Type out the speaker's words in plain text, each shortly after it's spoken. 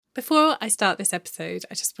Before I start this episode,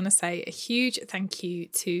 I just want to say a huge thank you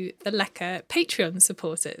to the Lecker Patreon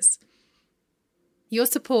supporters. Your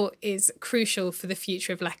support is crucial for the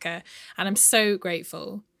future of Lecker, and I'm so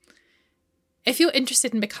grateful. If you're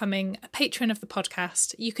interested in becoming a patron of the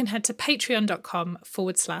podcast, you can head to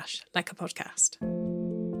patreon.com/Lecker podcast.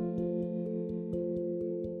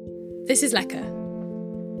 This is Lecker.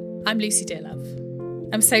 I'm Lucy Dearlove.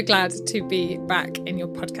 I'm so glad to be back in your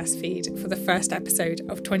podcast feed for the first episode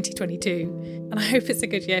of 2022, and I hope it's a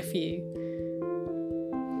good year for you.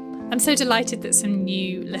 I'm so delighted that some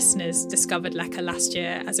new listeners discovered Lecker last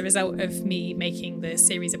year as a result of me making the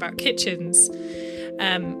series about kitchens.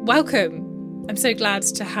 Welcome. I'm so glad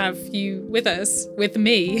to have you with us, with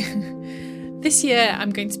me. This year, I'm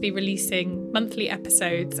going to be releasing monthly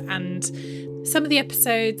episodes, and some of the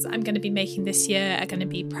episodes I'm going to be making this year are going to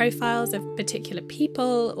be profiles of particular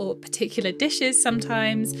people or particular dishes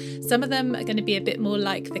sometimes. Some of them are going to be a bit more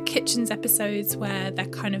like the kitchens episodes, where they're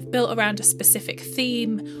kind of built around a specific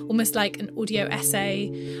theme, almost like an audio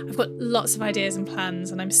essay. I've got lots of ideas and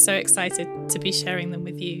plans, and I'm so excited to be sharing them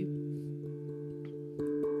with you.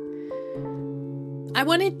 I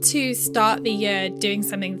wanted to start the year doing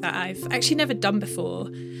something that I've actually never done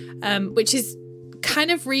before, which is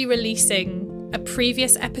kind of re-releasing a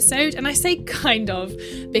previous episode. And I say kind of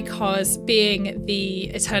because, being the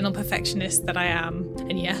eternal perfectionist that I am,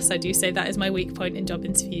 and yes, I do say that is my weak point in job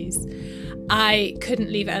interviews, I couldn't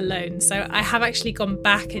leave it alone. So I have actually gone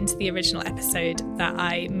back into the original episode that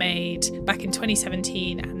I made back in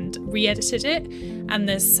 2017 and re-edited it. And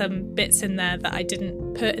there's some bits in there that I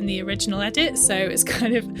didn't put in the original edit. So it's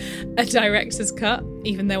kind of a director's cut,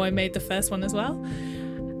 even though I made the first one as well.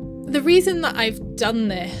 The reason that I've done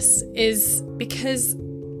this is because,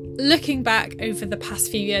 looking back over the past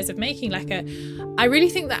few years of making Lecker, I really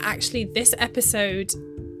think that actually this episode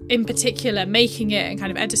in particular, making it and kind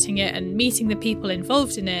of editing it and meeting the people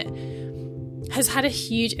involved in it, has had a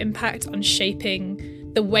huge impact on shaping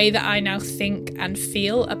the way that I now think and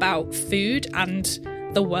feel about food and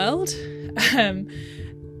the world.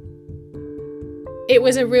 It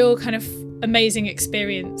was a real kind of amazing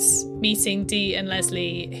experience meeting Dee and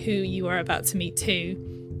Leslie, who you are about to meet too.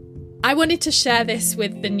 I wanted to share this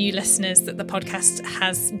with the new listeners that the podcast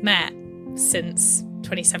has met since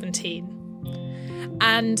 2017.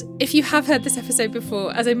 And if you have heard this episode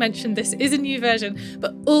before, as I mentioned, this is a new version,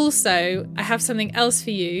 but also I have something else for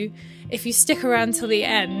you. If you stick around till the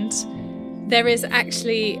end, there is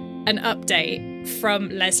actually an update from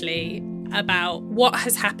Leslie about what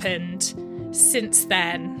has happened since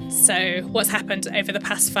then. So what's happened over the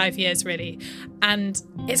past 5 years, really. And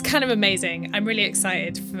it's kind of amazing. I'm really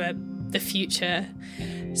excited for the future.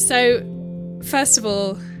 So first of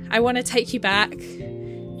all, I want to take you back.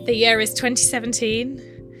 The year is 2017.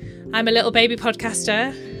 I'm a little baby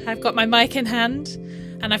podcaster. I've got my mic in hand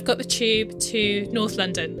and I've got the tube to North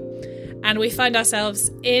London. And we find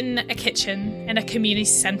ourselves in a kitchen in a community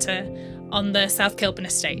centre on the South Kilburn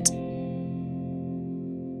estate.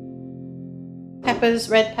 Peppers,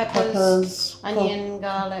 red peppers, onion,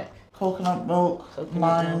 garlic, coconut milk,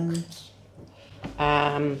 lemons.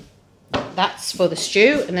 That's for the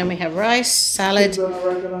stew, and then we have rice, salad,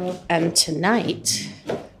 and tonight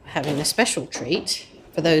we're having a special treat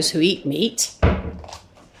for those who eat meat.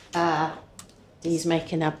 Dee's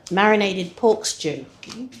making a marinated pork stew.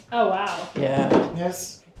 Oh wow! Yeah.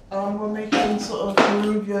 Yes. We're making sort of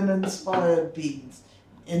Peruvian-inspired beans.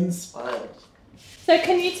 Inspired. So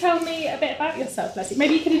can you tell me a bit about yourself, Leslie?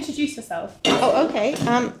 Maybe you could introduce yourself. Oh, okay.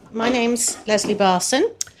 My name's Leslie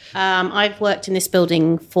Barson. I've worked in this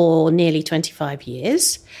building for nearly 25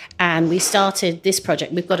 years, and we started this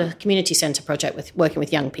project. We've got a community centre project working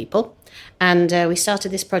with young people, and we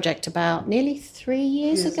started this project about nearly 3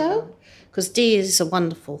 years ago, because Dee is a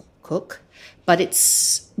wonderful cook, but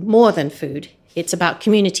it's more than food. It's about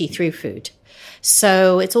community through food.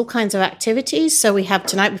 So it's all kinds of activities. So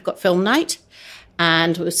tonight we've got film night.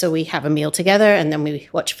 And so we have a meal together, and then we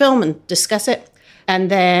watch film and discuss it.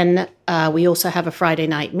 And then we also have a Friday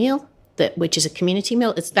night meal, which is a community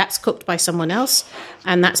meal. That's cooked by someone else,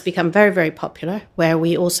 and that's become very, very popular, where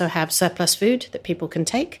we also have surplus food that people can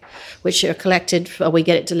take, which are collected, we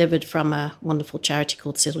get it delivered from a wonderful charity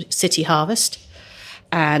called City Harvest.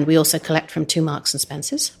 And we also collect from 2 Marks and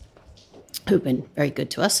Spencer's, who've been very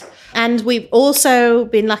good to us. And we've also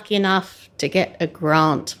been lucky enough to get a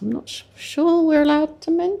grant. I'm not sure we're allowed to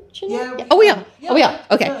mention it. Oh, we are.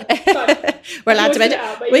 Okay. Yeah. We're allowed to mention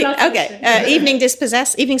it.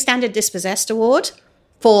 Evening Standard Dispossessed Award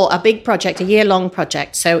for a big project, a year-long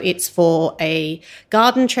project. So it's for a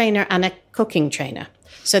garden trainer and a cooking trainer.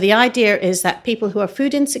 So the idea is that people who are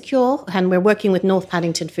food insecure, and we're working with North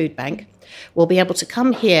Paddington Food Bank, will be able to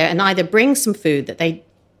come here and either bring some food that they're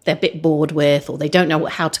a bit bored with, or they don't know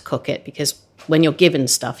how to cook it, because when you're given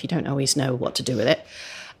stuff, you don't always know what to do with it.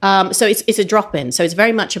 So it's a drop-in. So it's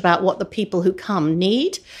very much about what the people who come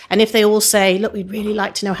need. And if they all say, look, we'd really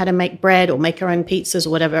like to know how to make bread or make our own pizzas or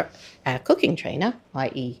whatever, our cooking trainer,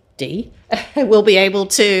 i.e. Dee, will be able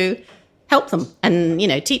to help them and,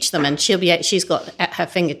 teach them. And she's got at her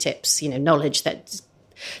fingertips, knowledge that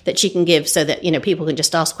she can give, so that people can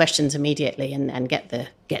just ask questions immediately and get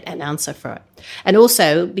an answer for it. And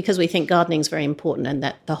also because we think gardening is very important, and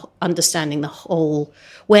that understanding the whole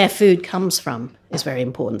where food comes from is very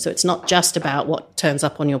important. So it's not just about what turns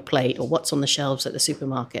up on your plate or what's on the shelves at the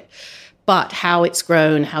supermarket, but how it's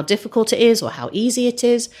grown, how difficult it is, or how easy it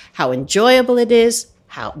is, how enjoyable it is,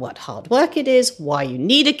 what hard work it is, why you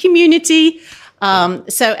need a community. And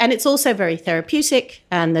it's also very therapeutic,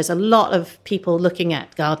 and there's a lot of people looking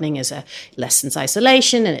at gardening as a lessons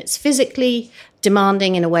isolation, and it's physically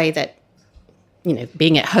demanding in a way that,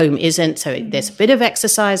 being at home isn't. So there's a bit of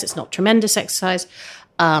exercise. It's not tremendous exercise.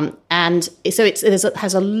 And so it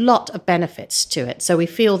has a lot of benefits to it. So we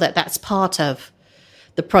feel that that's part of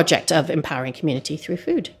the project of empowering community through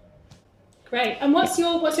food. Great. And what's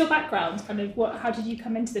your background? How did you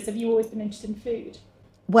come into this? Have you always been interested in food?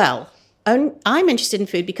 Well, I'm interested in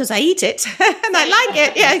food because I eat it and I like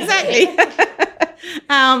it. Yeah, exactly.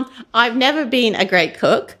 I've never been a great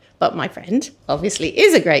cook, but my friend obviously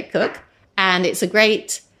is a great cook, and it's a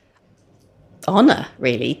great honor,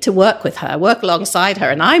 really, to work alongside her.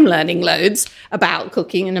 And I'm learning loads about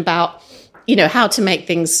cooking and about, how to make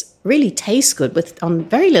things really taste good on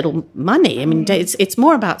very little money. I mean, it's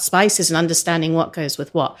more about spices and understanding what goes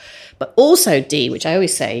with what. But also Dee, which I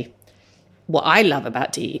always say, what I love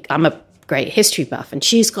about Dee, I'm a great history buff, and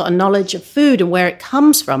she's got a knowledge of food and where it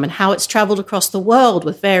comes from and how it's traveled across the world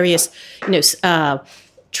with various,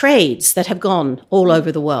 trades that have gone all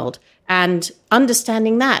over the world, and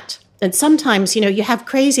understanding that. And sometimes, you have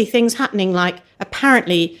crazy things happening, like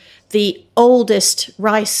apparently the oldest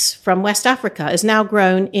rice from West Africa is now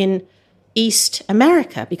grown in East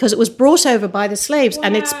America because it was brought over by the slaves. Wow.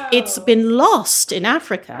 And it's been lost in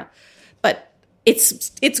Africa, but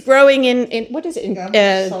it's growing in what is it, in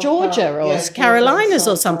Georgia or Carolinas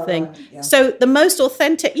or something. Yeah. So the most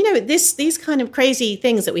authentic, these kind of crazy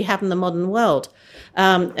things that we have in the modern world,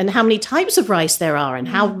 and how many types of rice there are, and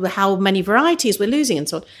how many varieties we're losing, and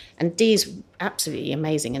so on. And Dee's absolutely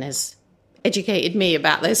amazing and has educated me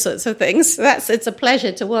about those sorts of things. So it's a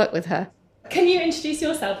pleasure to work with her. Can you introduce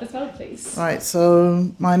yourself as well, please? Right,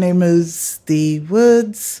 so my name is Dee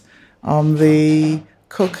Woods. I'm the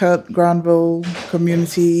cook at Granville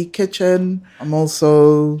Community Kitchen. I'm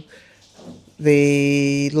also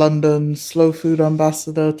the London Slow Food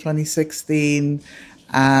Ambassador 2016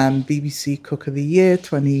 and BBC Cook of the Year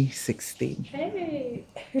 2016. Hey!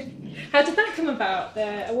 How did that come about,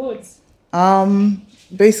 the awards?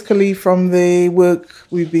 Basically from the work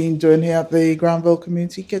we've been doing here at the Granville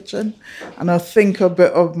Community Kitchen, and I think a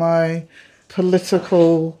bit of my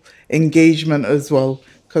political engagement as well,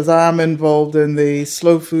 because I am involved in the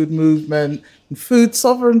slow food movement, food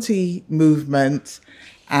sovereignty movement,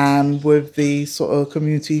 and with the sort of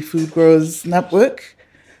Community Food Growers Network.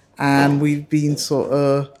 And we've been sort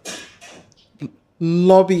of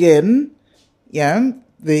lobbying,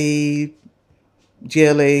 the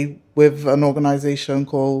GLA with an organization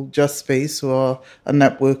called Just Space, who are a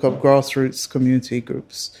network of grassroots community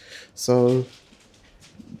groups. So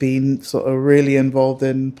being sort of really involved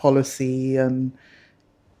in policy and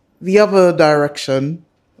the other direction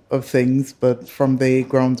of things, but from the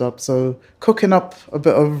ground up. So cooking up a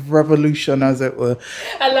bit of revolution, as it were.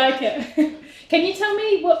 I like it. Can you tell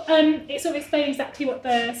me what, it sort of explain exactly what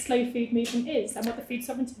the slow food movement is and what the food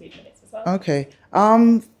sovereignty movement is as well? Okay.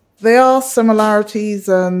 There are similarities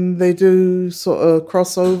and they do sort of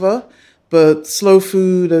cross over, but slow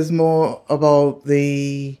food is more about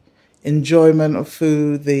the enjoyment of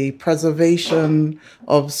food, the preservation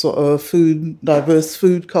of sort of food, diverse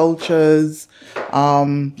food cultures,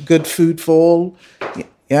 good food for all,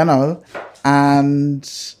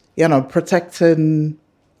 and, protecting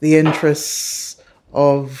the interests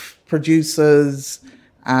of producers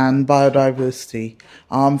and biodiversity.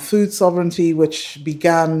 Food sovereignty, which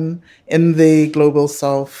began in the Global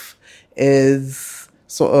South, is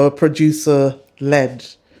sort of producer-led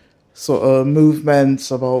sort of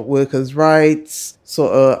movements about workers' rights,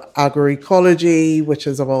 sort of agroecology, which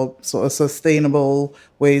is about sort of sustainable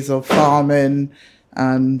ways of farming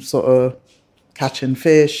and sort of catching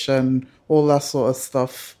fish and all that sort of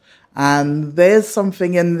stuff. And there's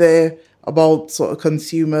something in there about sort of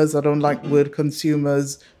consumers. I don't like the word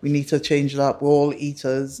consumers. We need to change that. We're all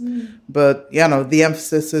eaters. But, the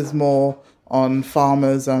emphasis is more on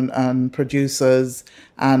farmers and producers,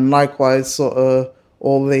 and likewise sort of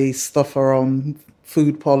all the stuff around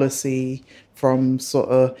food policy from sort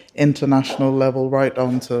of international level right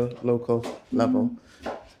down to local level.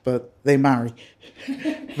 But they marry.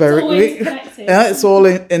 It's all interconnected. Yeah, it's all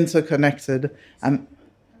interconnected. And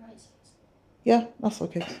yeah, that's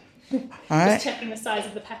okay. All right. Just checking the size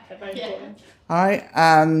of the pepper, very important. All right.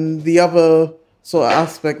 And the other sort of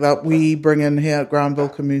aspect that we bring in here at Granville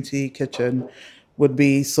Community Kitchen would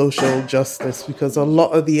be social justice, because a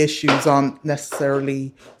lot of the issues aren't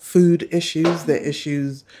necessarily food issues. They're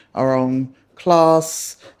issues around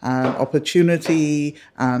class and opportunity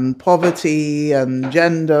and poverty and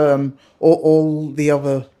gender and all the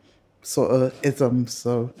other sort of isms.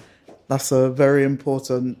 So that's a very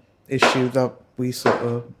important issue that we sort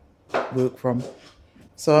of work from.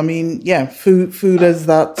 So, I mean, yeah, food is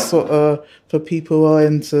that sort of, for people who are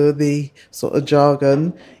into the sort of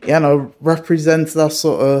jargon, represents that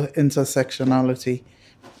sort of intersectionality.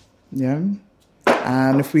 Yeah.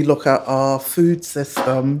 And if we look at our food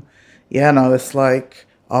system, it's like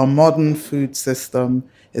our modern food system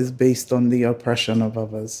is based on the oppression of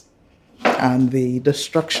others and the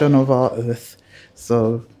destruction of our earth.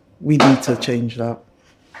 So we need to change that.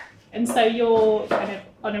 And so you're kind of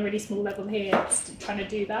on a really small level here trying to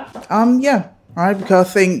do that? Right, because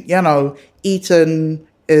I think, eating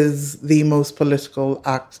is the most political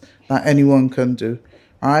act that anyone can do,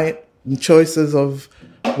 right? And choices of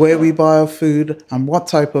where we buy our food and what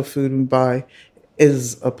type of food we buy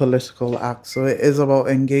is a political act. So it is about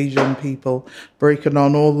engaging people, breaking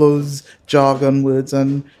down all those jargon words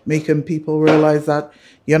and making people realize that,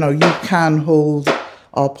 you can hold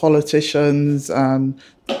our politicians and,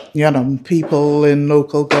 people in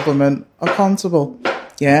local government accountable.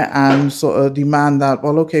 And sort of demand that,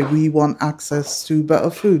 we want access to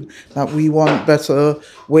better food, that we want better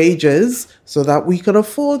wages so that we could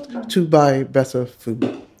afford to buy better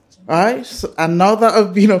food. Right? So, and now that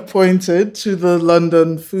I've been appointed to the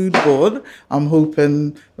London Food Board, I'm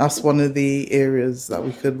hoping that's one of the areas that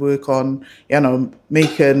we could work on,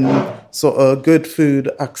 making sort of good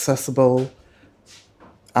food accessible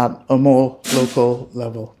at a more local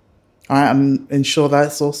level. Right? And ensure that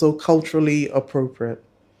it's also culturally appropriate.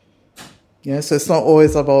 So it's not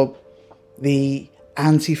always about the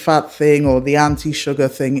anti-fat thing or the anti-sugar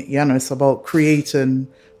thing. It's about creating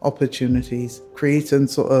opportunities, creating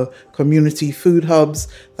sort of community food hubs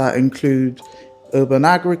that include urban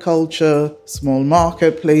agriculture, small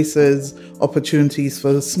marketplaces, opportunities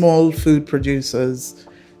for small food producers.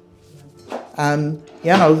 And,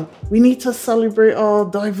 we need to celebrate our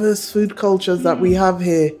diverse food cultures that we have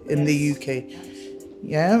here in the UK.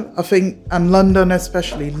 I think, and London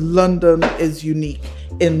especially, London is unique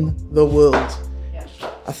in the world.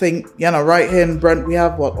 I think, right here in Brent, we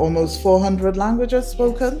have almost 400 languages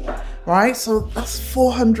spoken, right? So that's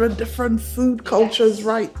 400 different food cultures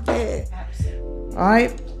right there,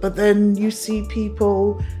 right? But then you see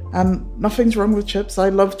people, and nothing's wrong with chips. I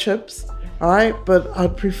love chips, all right? But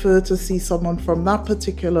I'd prefer to see someone from that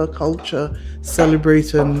particular culture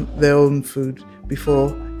celebrating their own food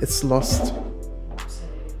before it's lost.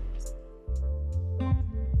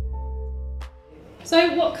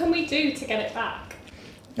 So what can we do to get it back?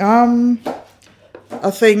 I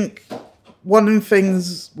think one of the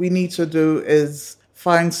things we need to do is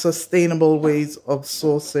find sustainable ways of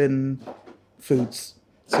sourcing foods.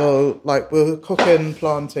 So, like, we're cooking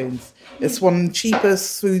plantains. It's one of the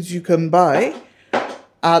cheapest foods you can buy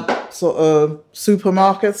at sort of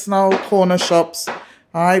supermarkets now, corner shops, all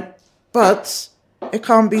right? But it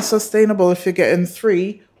can't be sustainable if you're getting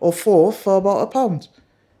 3 or 4 for about £1.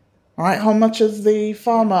 All right, how much is the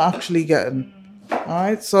farmer actually getting? All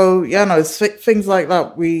right, so, it's things like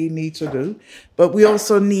that we need to do. But we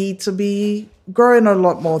also need to be growing a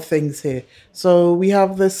lot more things here. So we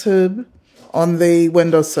have this herb on the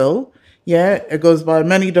windowsill. It goes by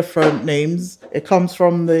many different names. It comes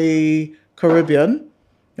from the Caribbean,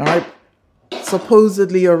 all right?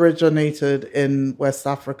 Supposedly originated in West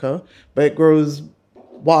Africa, but it grows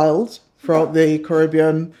wild throughout the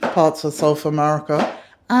Caribbean, parts of South America.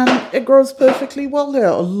 And it grows perfectly well here.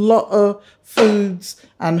 A lot of foods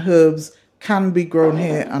and herbs can be grown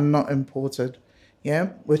here and not imported,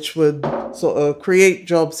 which would sort of create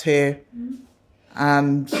jobs here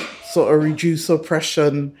and sort of reduce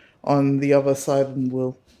oppression on the other side of the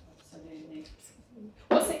world.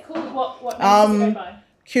 What's it called? What name does it go by?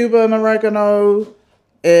 Cuban oregano.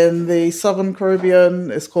 In the Southern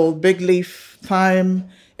Caribbean, it's called big leaf thyme.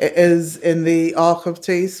 It is in the Ark of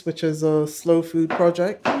Taste, which is a slow food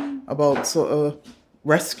project about sort of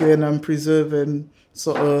rescuing and preserving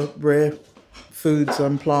sort of rare foods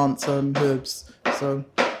and plants and herbs. So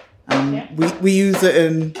we use it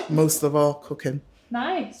in most of our cooking.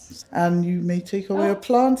 Nice. And you may take away a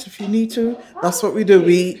plant if you need to. That's what we do.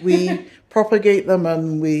 We propagate them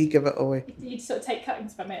and we give it away. You sort of take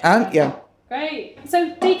cuttings from it. And yeah. Great.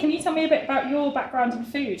 So Dee, can you tell me a bit about your background in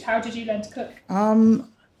food? How did you learn to cook?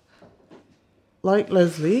 Like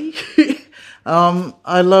Leslie,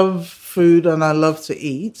 I love food and I love to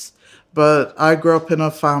eat, but I grew up in a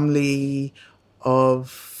family of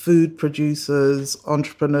food producers,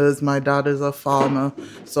 entrepreneurs. My dad is a farmer,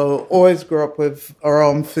 so always grew up with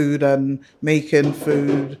around food and making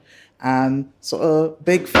food, and sort of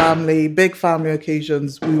big family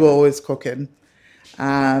occasions, we were always cooking.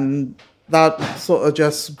 And that sort of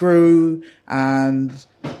just grew, and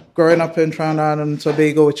growing up in Trinidad and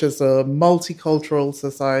Tobago, which is a multicultural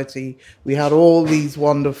society, we had all these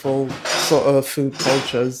wonderful sort of food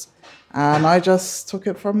cultures. And I just took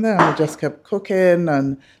it from there. I just kept cooking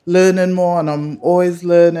and learning more, and I'm always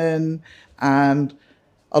learning. And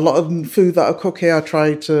a lot of the food that I cook here, I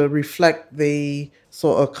try to reflect the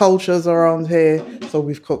sort of cultures around here. So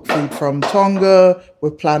we've cooked food from Tonga.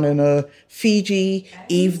 We're planning a Fiji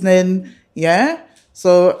evening. Yeah.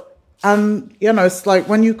 So, and, you know, it's like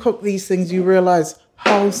when you cook these things, you realize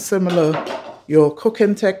how similar your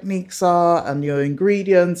cooking techniques are and your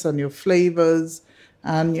ingredients and your flavors.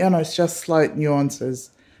 And, you know, it's just slight nuances.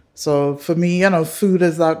 So for me, you know, food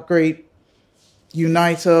is that great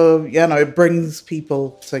uniter, you know, it brings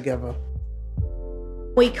people together.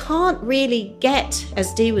 We can't really get,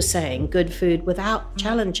 as Dee was saying, good food without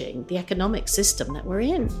challenging the economic system that we're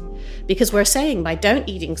in. Because we're saying by not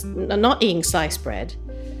eating sliced bread,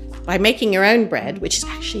 by making your own bread, which is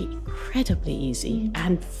actually incredibly easy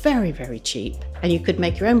and very, very cheap, and you could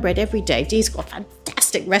make your own bread every day. Dee's got a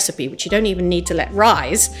fantastic recipe, which you don't even need to let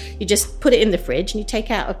rise. You just put it in the fridge and you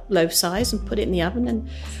take out a loaf size and put it in the oven, and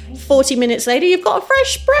 40 minutes later, you've got a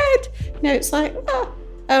fresh bread. You know, it's like,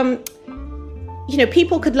 you know,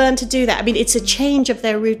 people could learn to do that. I mean, it's a change of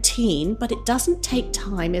their routine, but it doesn't take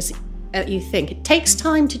time as you think. It takes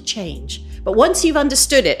time to change. But once you've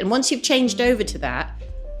understood it and once you've changed over to that,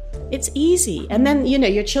 it's easy. And then, you know,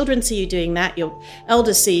 your children see you doing that, your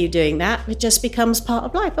elders see you doing that. It just becomes part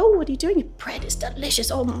of life. Oh, what are you doing? Your bread is delicious.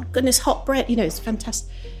 Oh my goodness, hot bread. You know, it's fantastic.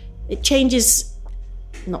 It changes,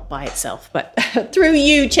 not by itself, but through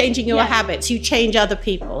you changing your habits, you change other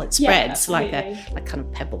people. It spreads like a kind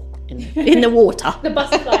of pebble in the water. The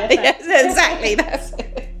butterfly effect. Yes, exactly. That's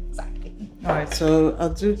it. Exactly. All right, so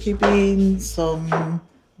aduki beans, some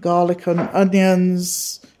garlic and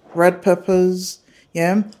onions, red peppers.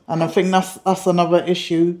 Yeah, and I think that's another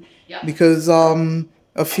issue because a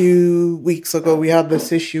few weeks ago we had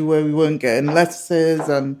this issue where we weren't getting lettuces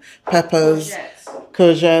and peppers,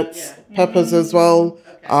 courgettes, peppers as well.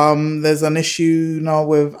 Okay. There's an issue now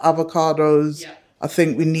with avocados. Yeah. I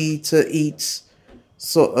think we need to eat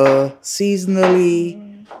sort of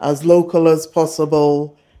seasonally, as local as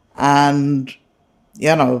possible, and,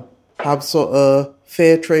 you know, have sort of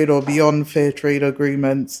fair trade or beyond fair trade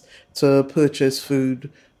agreements to purchase food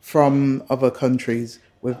from other countries.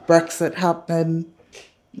 With Brexit happening,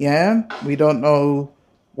 we don't know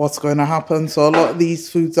what's going to happen. So a lot of these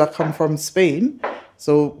foods that come from Spain,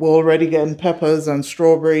 so we're already getting peppers and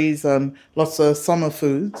strawberries and lots of summer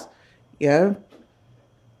foods. Yeah,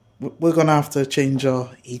 we're going to have to change our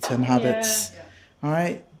eating habits. Yeah. All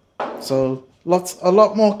right. So a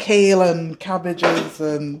lot more kale and cabbages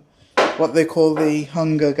and what they call the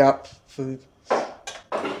hunger gap food.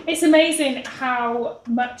 It's amazing how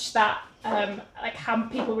much that, how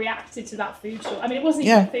people reacted to that food shortage. I mean, it wasn't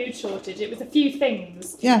even a food shortage. It was a few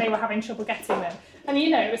things they were having trouble getting them. And, you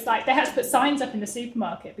know, it was like they had to put signs up in the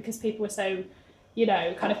supermarket because people were so, you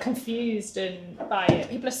know, kind of confused by it.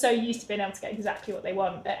 People are so used to being able to get exactly what they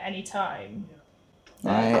want at any time.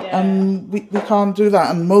 Right. And we can't do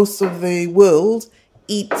that. And most of the world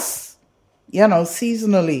eats, you know,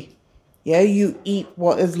 seasonally. Yeah, you eat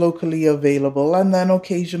what is locally available, and then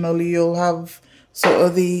occasionally you'll have sort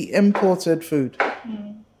of the imported food.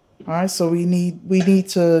 All right, so we need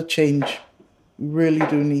to change. We really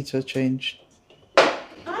do need to change. I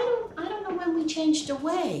don't know when we changed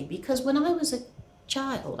away, because when I was a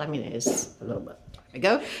child, I mean, it is a little bit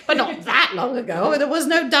ago, but not that long ago. There was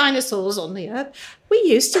no dinosaurs on the earth. We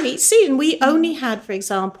used to eat seed, and we only had, for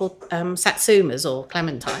example, satsumas or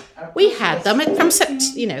clementine. We had them from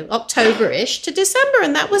October-ish to December,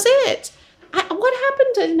 and that was it. What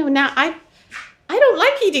happened to now? I don't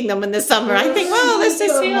like eating them in the summer. I think, well, this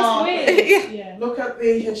is feels weird. Yeah. Look at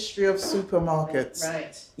the history of supermarkets.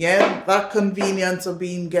 Right. Yeah, that convenience of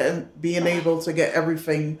being able to get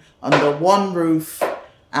everything under one roof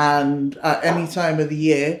and at any time of the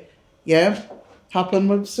year, happen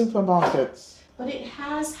with supermarkets. But it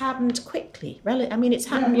has happened quickly. I mean, it's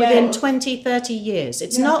happened within 20, 30 years.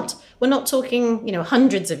 It's not, we're not talking,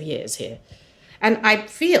 hundreds of years here. And I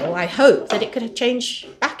hope that it could change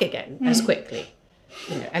back again as quickly.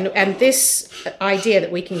 And this idea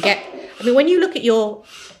that we can get, I mean, when you look at your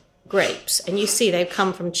grapes and you see they've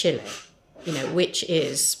come from Chile, which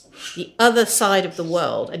is the other side of the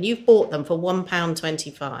world, and you've bought them for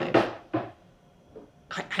 £1.25.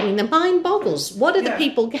 I mean, the mind boggles. What do the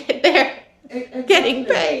people get there getting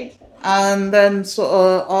paid? And then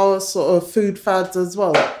our food fads as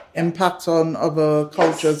well impact on other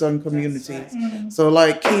cultures and communities. So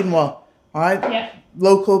like quinoa, right? Yeah.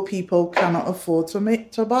 Local people cannot afford to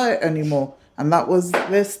buy it anymore. And that was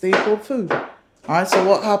their staple food. Right? So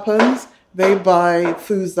what happens? They buy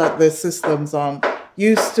foods that their systems aren't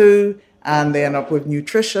used to, and they end up with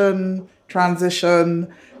nutrition,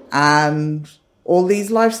 transition, and all these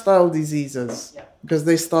lifestyle diseases because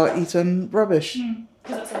they start eating rubbish.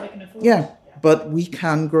 Because that's all they can afford. Yeah, but we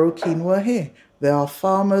can grow quinoa here. There are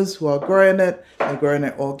farmers who are growing it. They're growing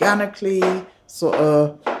it organically,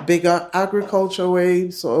 bigger agriculture way,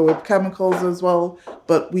 with chemicals as well.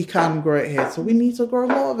 But we can grow it here. So we need to grow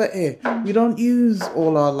more of it here. We don't use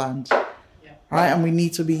all our land. Right? And we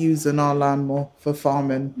need to be using our land more for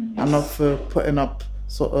farming and not for putting up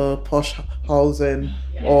posh housing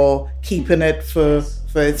or keeping it for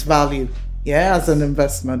its value. Yeah, as an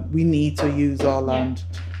investment, we need to use our land.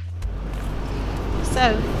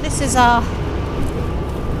 So this is our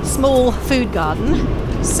small food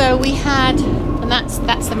garden. So we had, and that's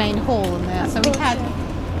the main hall in there. So we had,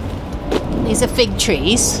 these are fig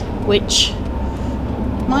trees, which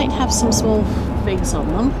might have some small figs on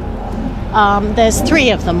them. There's 3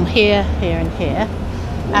 of them here, here, and here.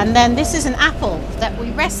 And then this is an apple that we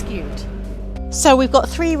rescued. So we've got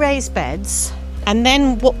 3 raised beds. And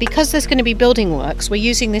then because there's going to be building works, we're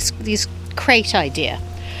using this crate idea,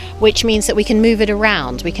 which means that we can move it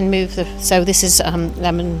around. We can move so this is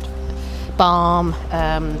lemon balm,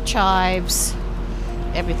 chives.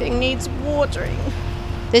 Everything needs watering.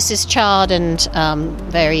 This is chard and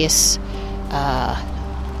various,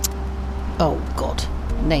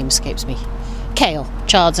 name escapes me. Kale,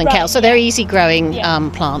 chards and kale. So they're easy growing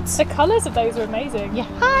plants. The colours of those are amazing. Yeah.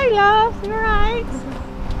 Hi, love. You're right.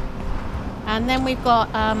 And then we've got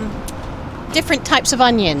different types of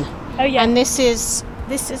onion. Oh yeah. And this is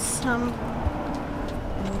some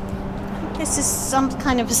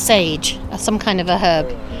kind of a sage, some kind of a herb.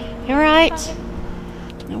 You all right?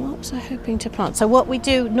 Now, what was I hoping to plant? So what we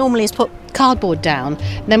do normally is put cardboard down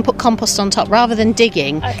and then put compost on top. Rather than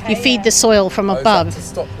digging, you feed the soil from above. Is that to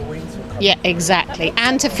stop the weeds from coming? Yeah, exactly.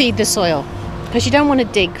 And to feed the soil. Because you don't want to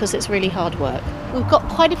dig because it's really hard work. We've got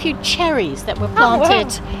quite a few cherries that were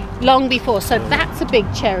planted long before. So that's a big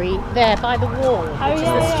cherry there by the wall, which is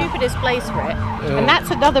the stupidest place for it. Yeah. And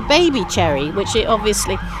that's another baby cherry, which it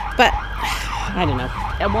obviously, but I don't know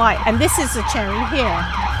why. And this is a cherry here.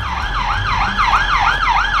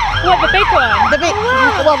 What, the big one? The big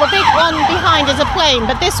one behind is a plain,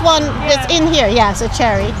 but this one that's in here, is a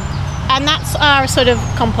cherry. And that's our sort of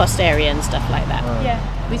compost area and stuff like that. Yeah.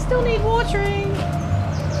 We still need watering.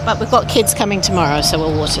 But we've got kids coming tomorrow, so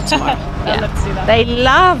we'll water tomorrow. They'll love to do that. They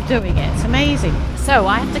love doing it. It's amazing. So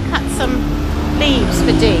I have to cut some leaves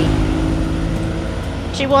for Dee.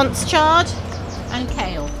 She wants chard and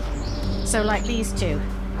kale. So like these 2.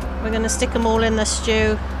 We're going to stick them all in the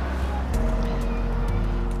stew.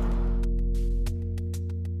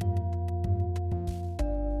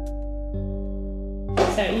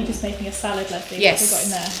 So are you just making a salad, Leslie? Yes. What have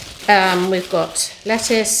we got in there? We've got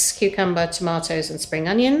lettuce, cucumber, tomatoes and spring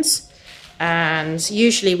onions. And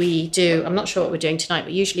usually we do, I'm not sure what we're doing tonight,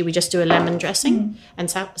 but usually we just do a lemon dressing and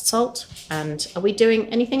salt. And are we doing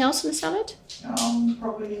anything else in the salad?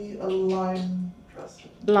 Probably a lime dressing.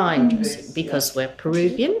 Lime dressing, because we're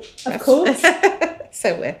Peruvian. Of course.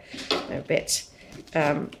 So we're a bit...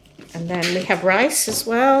 and then we have rice as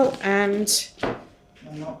well, and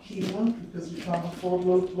not quinoa because we can't afford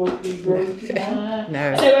locally grown quinoa.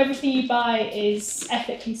 No. So everything you buy is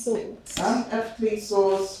ethically sourced? And ethically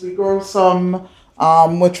sourced. We grow some.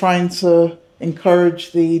 We're trying to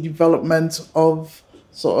encourage the development of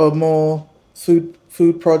more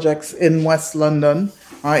food projects in West London.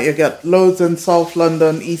 Right, you get loads in South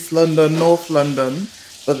London, East London, North London,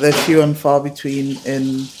 but they're few and far between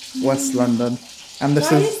in West London. And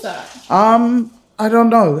this Why is that? I don't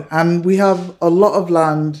know. And we have a lot of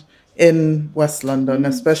land in West London,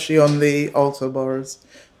 especially on the outer boroughs.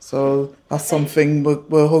 So that's something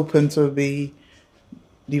we're hoping to be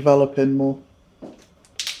developing more.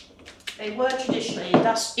 They were traditionally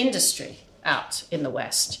industry out in the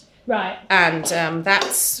West. Right. And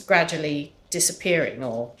that's gradually disappearing,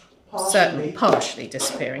 or certainly partially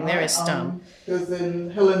disappearing. There is some. Because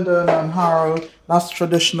in Hillingdon and Harrow, that's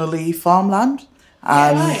traditionally farmland.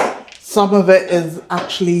 And some of it is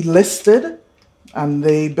actually listed, and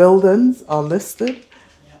the buildings are listed.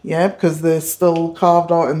 Yeah, because they're still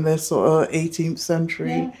carved out in this sort of 18th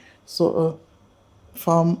century sort of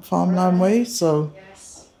farmland way. So,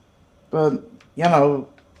 but, you know,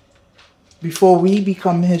 before we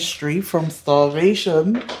become history from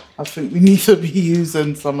starvation, I think we need to be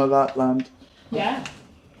using some of that land. Yeah.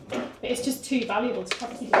 But it's just too valuable to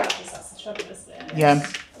property developers, that's the trouble, isn't it? Yeah.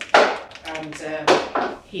 And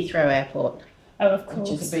Heathrow Airport. Oh, of course.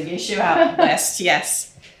 Which is a big issue out west,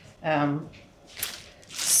 yes.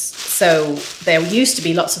 So there used to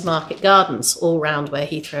be lots of market gardens all around where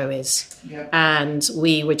Heathrow is. Yeah. And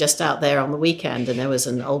we were just out there on the weekend, and there was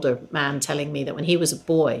an older man telling me that when he was a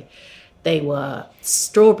boy, they were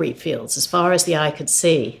strawberry fields as far as the eye could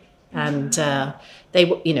see. And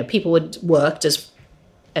people would worked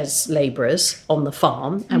as labourers on the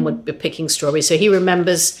farm and would be picking strawberries. So he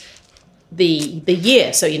remembers the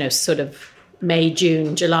year. So, sort of May,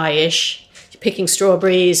 June, July-ish, picking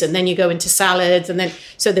strawberries, and then you go into salads, and then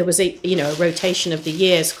so there was a rotation of the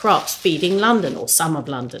year's crops feeding London, or some of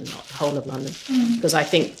London, not the whole of London, because I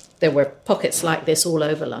think there were pockets like this all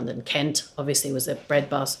over London. Kent obviously was a bread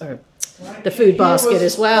basket, or the food basket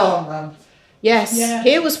as well. Farmland. Yes,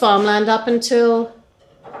 here was farmland up until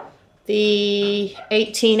the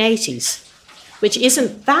 1880s, which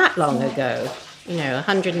isn't that long ago,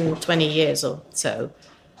 120 years or so.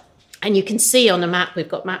 And you can see on the map, we've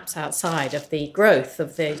got maps outside of the growth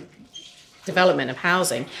of the development of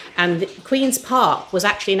housing. And Queen's Park was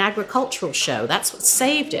actually an agricultural show. That's what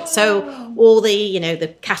saved it. So all the, the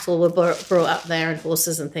cattle were brought up there, and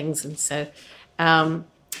horses and things. And so, and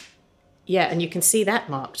you can see that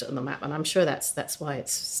marked on the map. And I'm sure that's why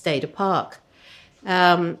it's stayed a park.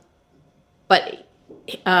 But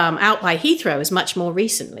out by Heathrow is much more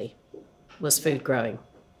recently was food growing.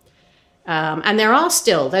 And there's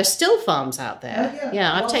still farms out there.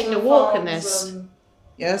 I've taken a walk in this.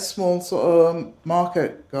 Small sort of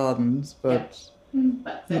market gardens, but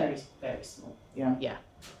very, very small.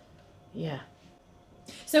 Yeah.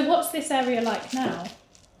 So what's this area like now?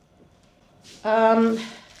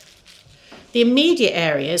 The immediate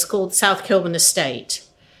area is called South Kilburn Estate,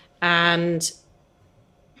 and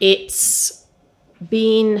it's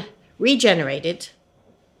been regenerated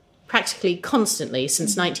practically constantly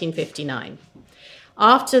since 1959.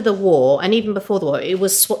 After the war, and even before the war, it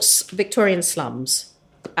was Victorian slums.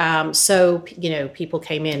 So people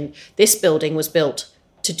came in. This building was built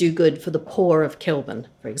to do good for the poor of Kilburn,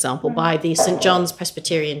 for example, by the St. John's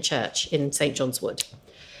Presbyterian Church in St. John's Wood.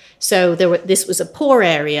 So this was a poor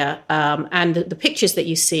area, and the pictures that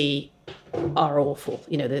you see are awful.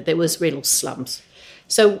 There was real slums.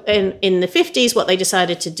 So in the 50s, what they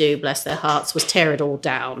decided to do, bless their hearts, was tear it all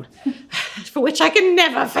down, for which I can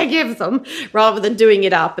never forgive them, rather than doing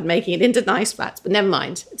it up and making it into nice flats. But never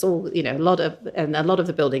mind. It's all, a lot of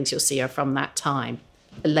the buildings you'll see are from that time,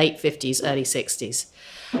 the late 50s, early 60s.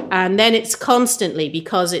 And then it's constantly,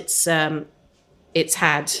 because it's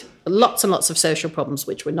had lots and lots of social problems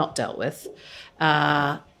which were not dealt with.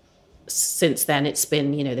 Since then, it's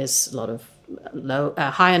been, there's a lot of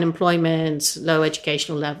high unemployment, low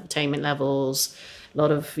educational attainment levels, a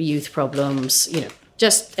lot of youth problems,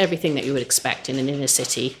 just everything that you would expect in an inner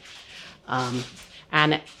city.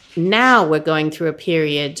 And now we're going through a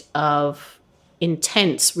period of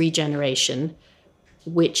intense regeneration,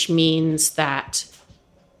 which means that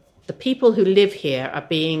the people who live here are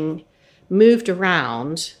being moved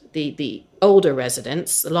around, the older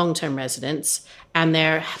residents, the long-term residents, and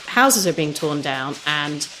their houses are being torn down,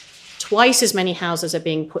 and twice as many houses are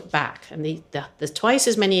being put back, and the twice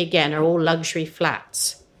as many again are all luxury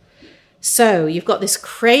flats. So you've got this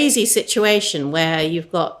crazy situation where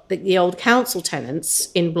you've got the old council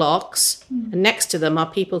tenants in blocks, and next to them are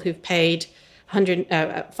people who've paid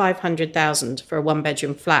 500,000 for a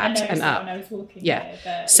one-bedroom flat and up. When I was walking here,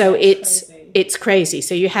 but so it's crazy. It's crazy.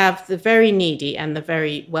 So you have the very needy and the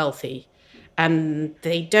very wealthy, and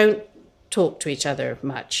they don't talk to each other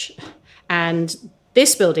much. And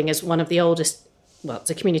this building is one of the oldest, well, it's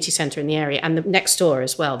a community centre in the area, and the next door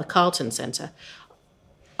as well, the Carlton Centre,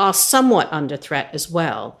 are somewhat under threat as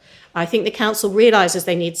well. I think the council realises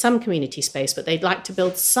they need some community space, but they'd like to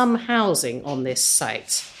build some housing on this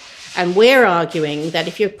site. And we're arguing that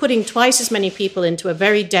if you're putting twice as many people into a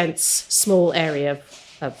very dense, small area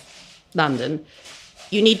of London,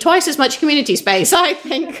 you need twice as much community space, I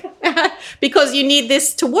think, because you need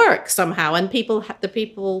this to work somehow. And the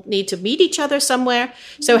people need to meet each other somewhere.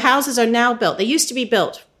 So houses are now built. They used to be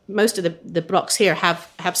built. Most of the blocks here have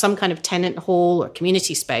some kind of tenant hall or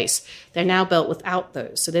community space. They're now built without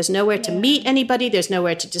those. So there's nowhere to meet anybody. There's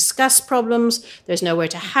nowhere to discuss problems. There's nowhere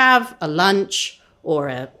to have a lunch or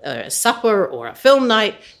a supper or a film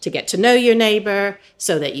night to get to know your neighbor,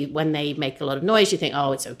 so that when they make a lot of noise, you think,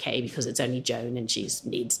 oh, it's okay because it's only Joan and she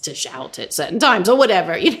needs to shout at certain times or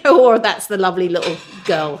whatever, or that's the lovely little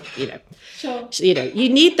girl, Sure. You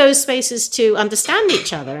need those spaces to understand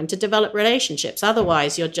each other and to develop relationships.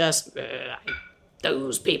 Otherwise, you're just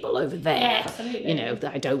those people over there. Yeah,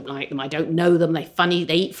 I don't like them. I don't know them.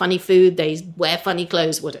 They eat funny food. They wear funny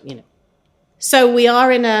clothes. So we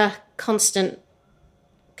are in a constant,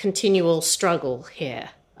 continual struggle here.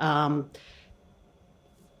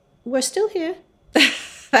 We're still here.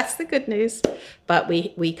 That's the good news. But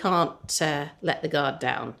we can't let the guard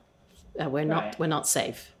down. We're not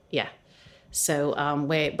safe. Yeah. So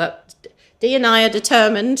but Dee and I are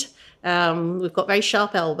determined. We've got very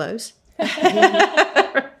sharp elbows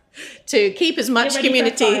to keep as much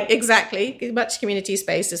community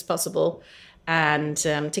space as possible, and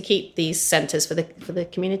to keep these centres for the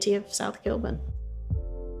community of South Kilburn.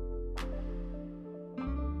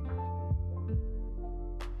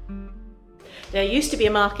 There used to be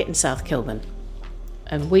a market in South Kilburn,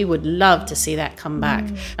 and we would love to see that come back.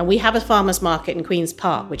 And we have a farmers market in Queen's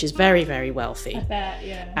Park, which is very, very wealthy. I bet,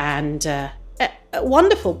 yeah. And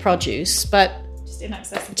wonderful produce, but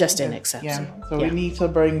just inaccessible. Yeah. So we need to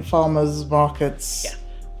bring farmers markets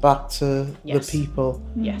back to the people.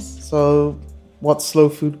 Yes. So what Slow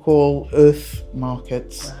Food call earth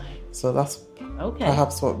markets. Right. So that's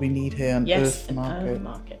perhaps what we need here, an earth market. Earth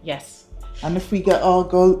market. Yes. And if we get our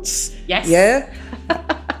goats, yeah,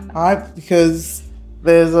 because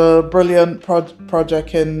there's a brilliant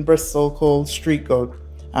project in Bristol called Street Goat,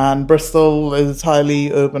 and Bristol is highly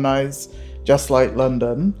urbanized, just like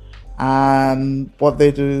London. And what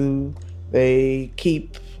they do, they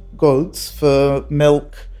keep goats for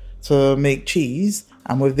milk to make cheese,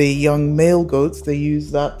 and with the young male goats, they use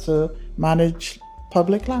that to manage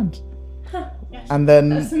public land. And then,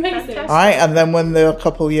 that's amazing. And then when they're a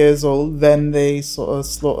couple years old, then they sort of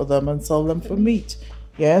slaughter them and sell them for meat.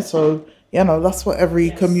 Yeah, so that's what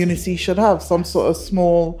every community should have, some sort of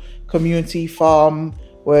small community farm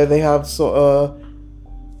where they have sort of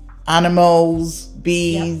animals,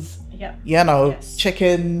 bees,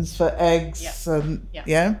 chickens for eggs, and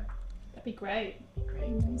that'd be great.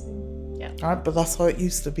 Amazing. Yeah. All right, but that's how it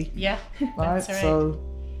used to be. Yeah. Right. So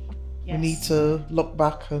we need to look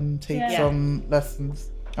back and take some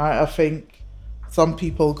lessons. I think some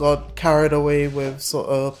people got carried away with sort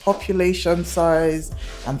of population size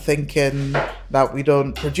and thinking that we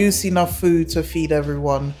don't produce enough food to feed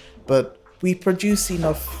everyone, but we produce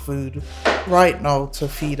enough food right now to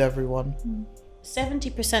feed everyone.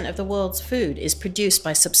 70% of the world's food is produced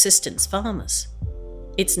by subsistence farmers.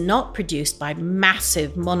 It's not produced by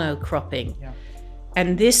massive monocropping. Yeah.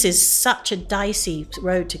 And this is such a dicey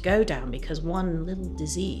road to go down, because one little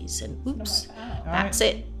disease and that's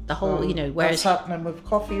it. The whole, whereas... That's happening with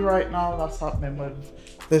coffee right now. That's happening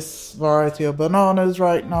with this variety of bananas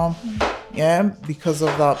right now. Yeah, because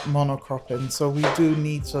of that monocropping. So we do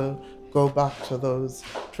need to go back to those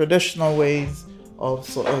traditional ways of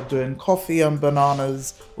sort of doing coffee and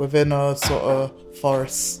bananas within a sort of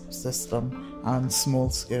forest system and small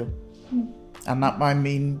scale. And that might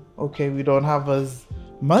mean, we don't have as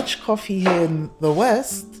much coffee here in the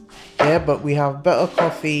West, but we have better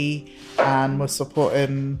coffee, and we're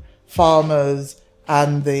supporting farmers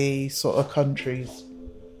and the sort of countries.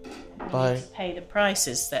 Pay the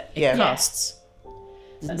prices that it costs.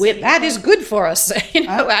 That is good for us,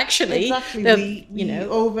 actually. Exactly. We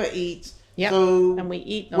overeat. Yeah. So and we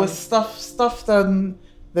eat we're stuffed and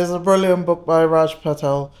there's a brilliant book by Raj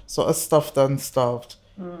Patel, sort of Stuffed and Starved.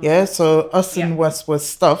 Yeah, so us in West, we're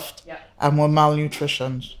stuffed and we're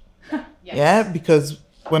malnutritioned. Because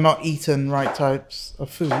we're not eating right types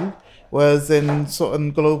of food. Whereas in sort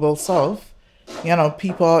of global South,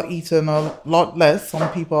 people are eating a lot less.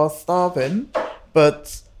 Some people are starving,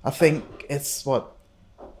 but I think it's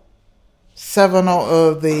 7 out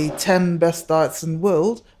of the 10 best diets in the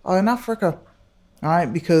world are in Africa. All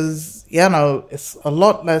right, because it's a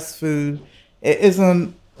lot less food. It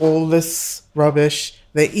isn't all this rubbish.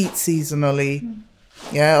 They eat seasonally.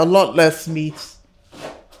 Yeah, a lot less meat.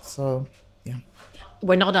 So, yeah.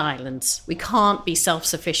 We're not islands. We can't be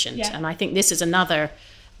self-sufficient. Yeah. And I think this is another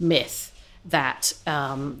myth that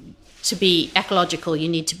to be ecological, you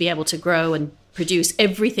need to be able to grow and produce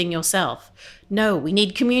everything yourself. No, we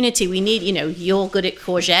need community. We need, you're good at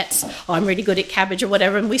courgettes, I'm really good at cabbage or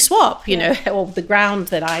whatever, and we swap, or the ground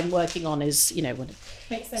that I'm working on is,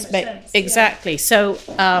 Makes so much sense. Exactly. So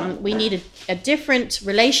we need a different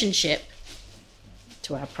relationship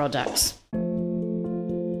to our products.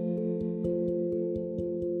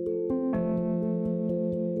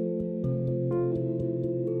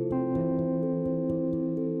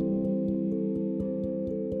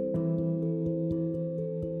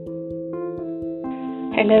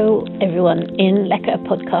 Hello everyone in Lekker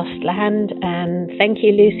podcast land, and thank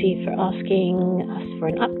you Lucy for asking us for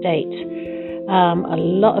an update. A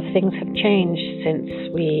lot of things have changed since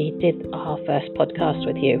we did our first podcast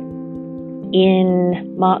with you.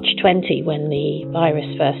 In March 20, when the virus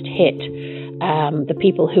first hit, the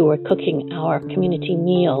people who were cooking our community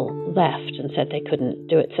meal left and said they couldn't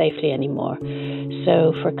do it safely anymore.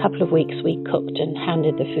 So for a couple of weeks we cooked and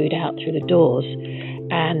handed the food out through the doors.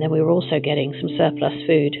 And then we were also getting some surplus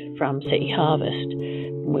food from City Harvest.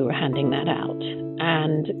 We were handing that out.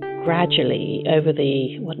 And gradually, over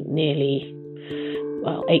the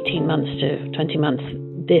 18 months to 20 months,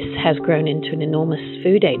 this has grown into an enormous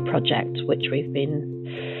food aid project, which we've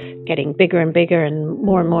been getting bigger and bigger and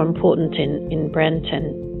more important in Brent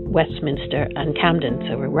and Westminster and Camden.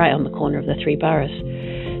 So we're right on the corner of the three boroughs.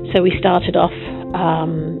 So we started off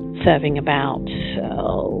serving about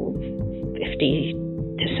 50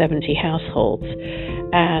 to 70 households,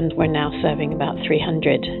 and we're now serving about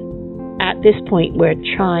 300. At this point, we're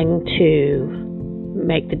trying to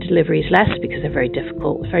make the deliveries less because they're very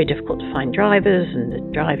difficult. It's very difficult to find drivers, and the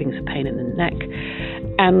driving's a pain in the neck.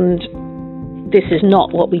 And this is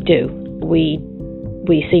not what we do. We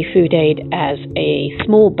see food aid as a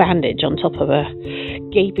small bandage on top of a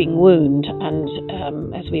gaping wound, and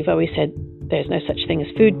as we've always said, there's no such thing as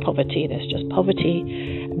food poverty, there's just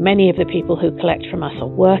poverty. Many of the people who collect from us are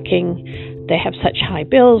working. They have such high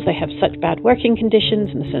bills, they have such bad working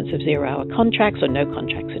conditions in the sense of 0-hour contracts or no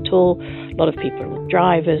contracts at all. A lot of people are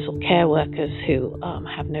drivers or care workers who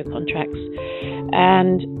have no contracts.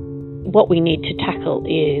 And what we need to tackle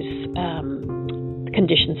is the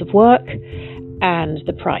conditions of work and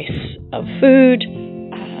the price of food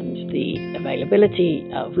and the availability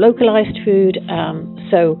of localized food.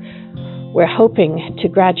 So we're hoping to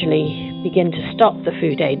gradually begin to stop the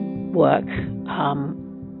food aid work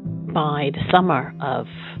by the summer of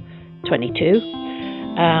 22.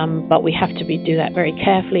 But we have to do that very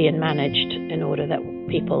carefully and managed in order that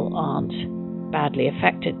people aren't badly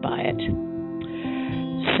affected by it.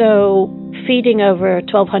 So feeding over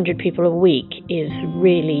 1,200 people a week is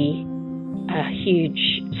really a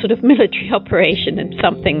huge sort of military operation, and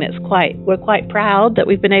something that's we're quite proud that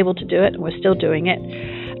we've been able to do it, and we're still doing it.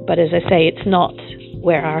 But as I say, it's not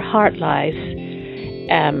where our heart lies,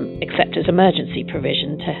 except as emergency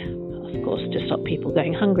provision to stop people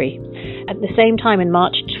going hungry. At the same time, in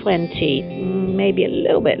March 20, maybe a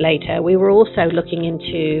little bit later, we were also looking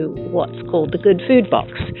into what's called the Good Food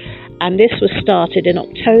Box. And this was started in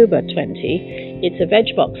October 20. It's a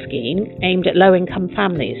veg box scheme aimed at low-income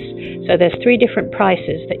families. So there's 3 different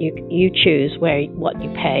prices that you choose what you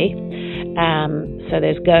pay. So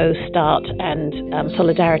there's Go, Start, and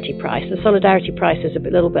Solidarity Price. The Solidarity Price is a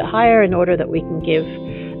little bit higher in order that we can give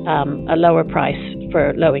a lower price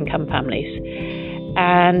for low-income families.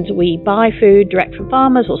 And we buy food direct from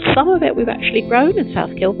farmers, or some of it we've actually grown in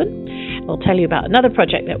South Kilburn. I'll tell you about another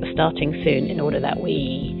project that we're starting soon in order that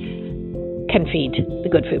we can feed the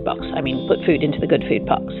Good Food Box. Put food into the Good Food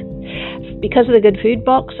Box. Because of the Good Food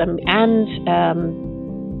Box and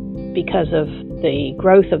because of the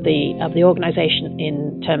growth of the organisation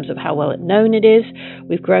in terms of how well known it is,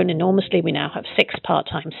 we've grown enormously. We now have 6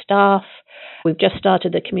 part-time staff. We've just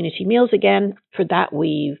started the community meals again. For that,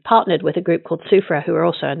 we've partnered with a group called Sufra, who are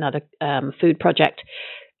also another food project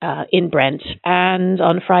in Brent. And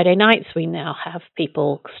on Friday nights, we now have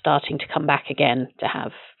people starting to come back again to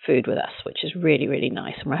have food with us, which is really, really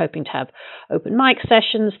nice. And we're hoping to have open mic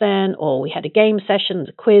sessions then, or we had a game session,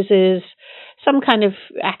 quizzes, some kind of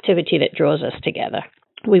activity that draws us together.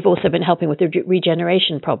 We've also been helping with the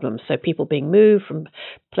regeneration problems, so people being moved from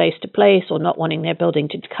place to place or not wanting their building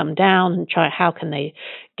to come down, and how can they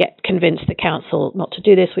convince the council not to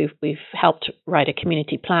do this. We've helped write a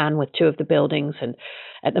community plan with 2 of the buildings, and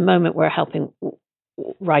at the moment we're helping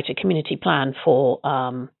write a community plan for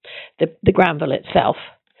the Granville itself.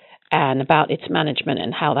 and about its management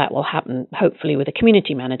and how that will happen, hopefully with a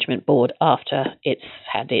community management board after it's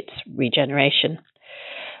had its regeneration.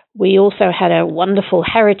 We also had a wonderful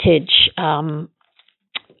heritage art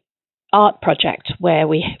project where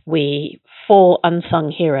we 4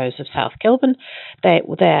 unsung heroes of South Kilburn,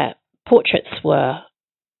 their portraits were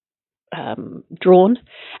drawn,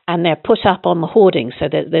 and they're put up on the hoardings. So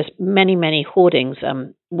there's many hoardings,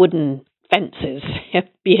 wooden fences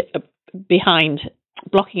behind,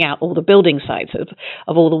 blocking out all the building sites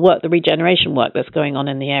of all the work, the regeneration work that's going on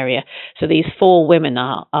in the area. So these 4 women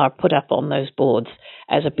are put up on those boards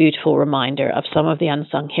as a beautiful reminder of some of the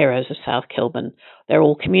unsung heroes of South Kilburn. They're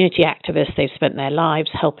all community activists. They've spent their lives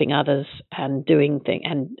helping others and doing things,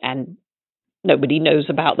 and nobody knows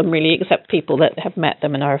about them really except people that have met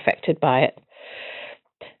them and are affected by it.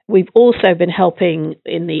 We've also been helping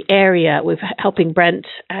in the area, we're helping Brent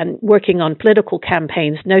and working on political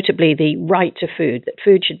campaigns, notably the right to food, that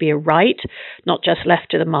food should be a right, not just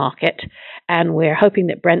left to the market. And we're hoping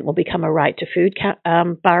that Brent will become a right to food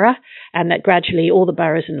borough, and that gradually all the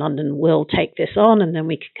boroughs in London will take this on, and then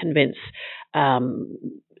we can convince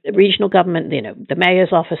regional government, the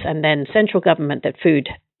mayor's office, and then central government that food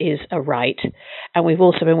is a right. And we've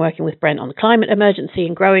also been working with Brent on the climate emergency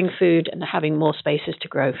and growing food and having more spaces to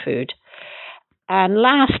grow food. And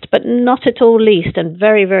last but not at all least, and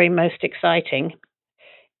very, very most exciting,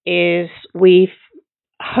 is we've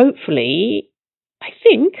hopefully, I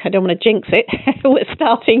think, I don't want to jinx it, we're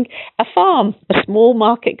starting a farm, a small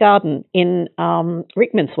market garden in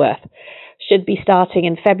Rickmansworth. Should be starting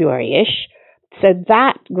in February-ish. So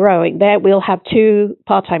that growing, there we'll have 2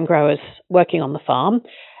 part-time growers working on the farm,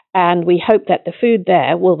 and we hope that the food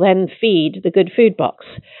there will then feed the Good Food Box.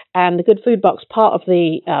 And the Good Food Box, part of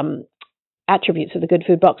the attributes of the Good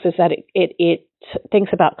Food Box is that it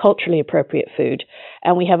thinks about culturally appropriate food.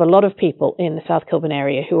 And we have a lot of people in the South Kilburn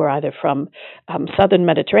area who are either from southern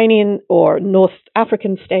Mediterranean or North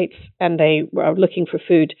African states, and they are looking for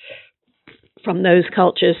food from those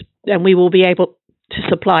cultures. And we will be able to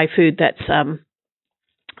supply food that's,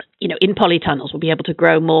 in polytunnels. We'll be able to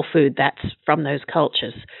grow more food that's from those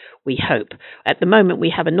cultures, we hope. At the moment, we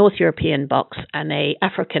have a North European box and a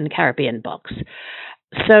African Caribbean box.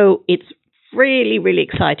 So it's really, really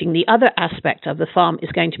exciting. The other aspect of the farm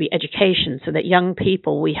is going to be education, so that young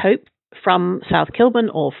people, we hope, from South Kilburn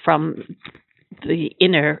or from the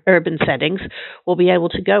inner urban settings will be able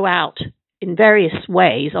to go out in various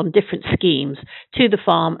ways on different schemes to the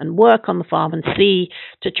farm and work on the farm and see,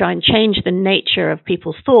 to try and change the nature of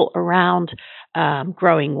people's thought around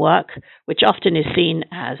growing work, which often is seen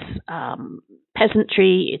as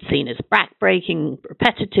peasantry, it's seen as backbreaking,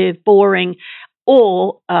 repetitive, boring,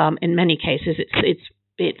 or in many cases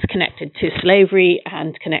it's connected to slavery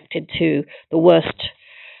and connected to the worst,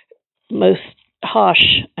 most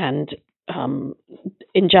harsh and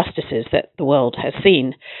injustices that the world has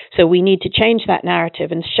seen. So we need to change that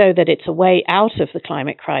narrative and show that it's a way out of the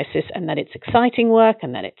climate crisis, and that it's exciting work,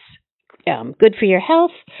 and that it's good for your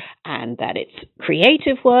health, and that it's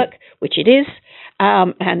creative work, which it is,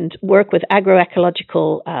 and work with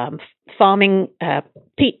agroecological farming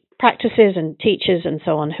practices and teachers and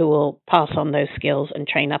so on, who will pass on those skills and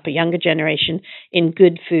train up a younger generation in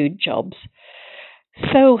good food jobs.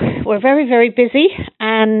 So we're very, very busy,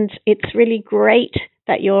 and it's really great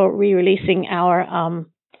that you're re-releasing our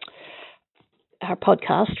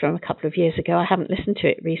podcast from a couple of years ago. I haven't listened to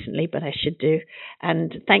it recently, but I should do.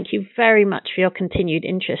 And thank you very much for your continued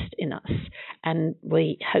interest in us, and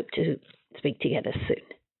we hope to speak together soon.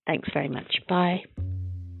 Thanks very much. Bye.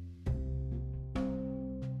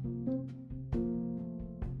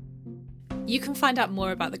 You can find out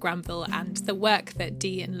more about the Granville and the work that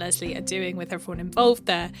Dee and Leslie are doing with everyone involved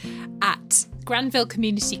there at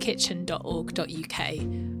granvillecommunitykitchen.org.uk.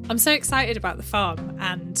 I'm so excited about the farm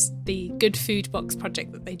and the Good Food Box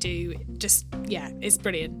project that they do. It's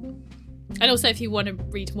brilliant. And also, if you want to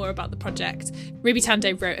read more about the project, Ruby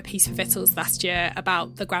Tando wrote a piece for Vittles last year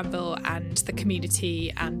about the Granville and the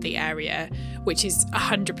community and the area, which is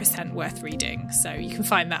 100% worth reading. So you can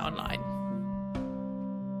find that online.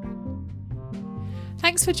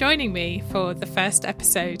 Thanks for joining me for the first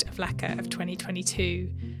episode of Lecker of 2022.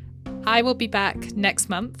 I will be back next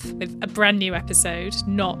month with a brand new episode,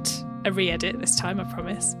 not a re-edit this time, I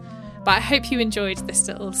promise. But I hope you enjoyed this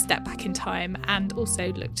little step back in time and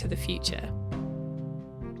also look to the future.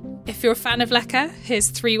 If you're a fan of Lecker, here's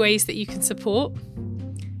 3 ways that you can support.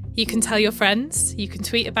 You can tell your friends, you can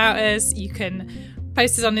tweet about us, you can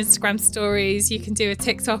post us on Instagram stories, you can do a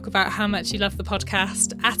TikTok about how much you love the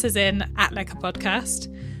podcast, @Lecker Podcast.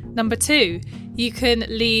 Number 2, You can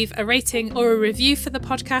leave a rating or a review for the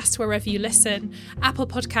podcast wherever you listen. Apple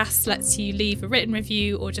Podcasts lets you leave a written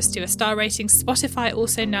review or just do a star rating. Spotify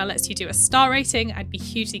also now lets you do a star rating. I'd be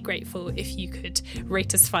hugely grateful if you could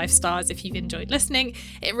rate us 5 stars if you've enjoyed listening.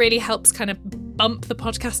 It really helps kind of bump the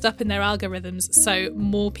podcast up in their algorithms so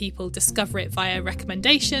more people discover it via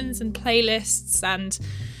recommendations and playlists and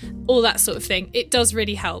all that sort of thing. It does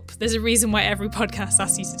really help. There's a reason why every podcast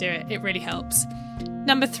asks you to do it. It really helps.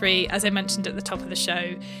 Number 3, as I mentioned at the top of the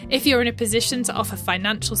show, if you're in a position to offer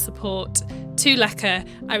financial support to Lecker,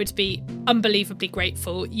 I would be unbelievably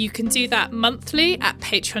grateful. You can do that monthly at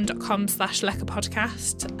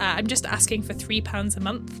patreon.com/LeckerPodcast. I'm just asking for £3 a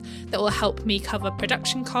month. That will help me cover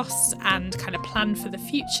production costs and kind of plan for the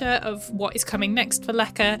future of what is coming next for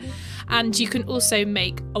Lecker. And you can also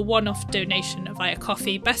make a one-off donation via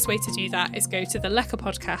coffee. Best way to do that is go to the Lecker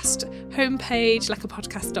Podcast homepage,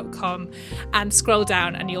 leckerpodcast.com, and scroll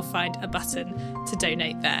down and you'll find a button to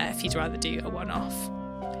donate there if you'd rather do a one-off.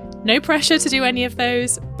 No pressure to do any of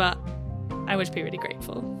those, but I would be really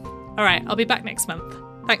grateful. All right, I'll be back next month.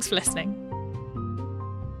 Thanks for listening.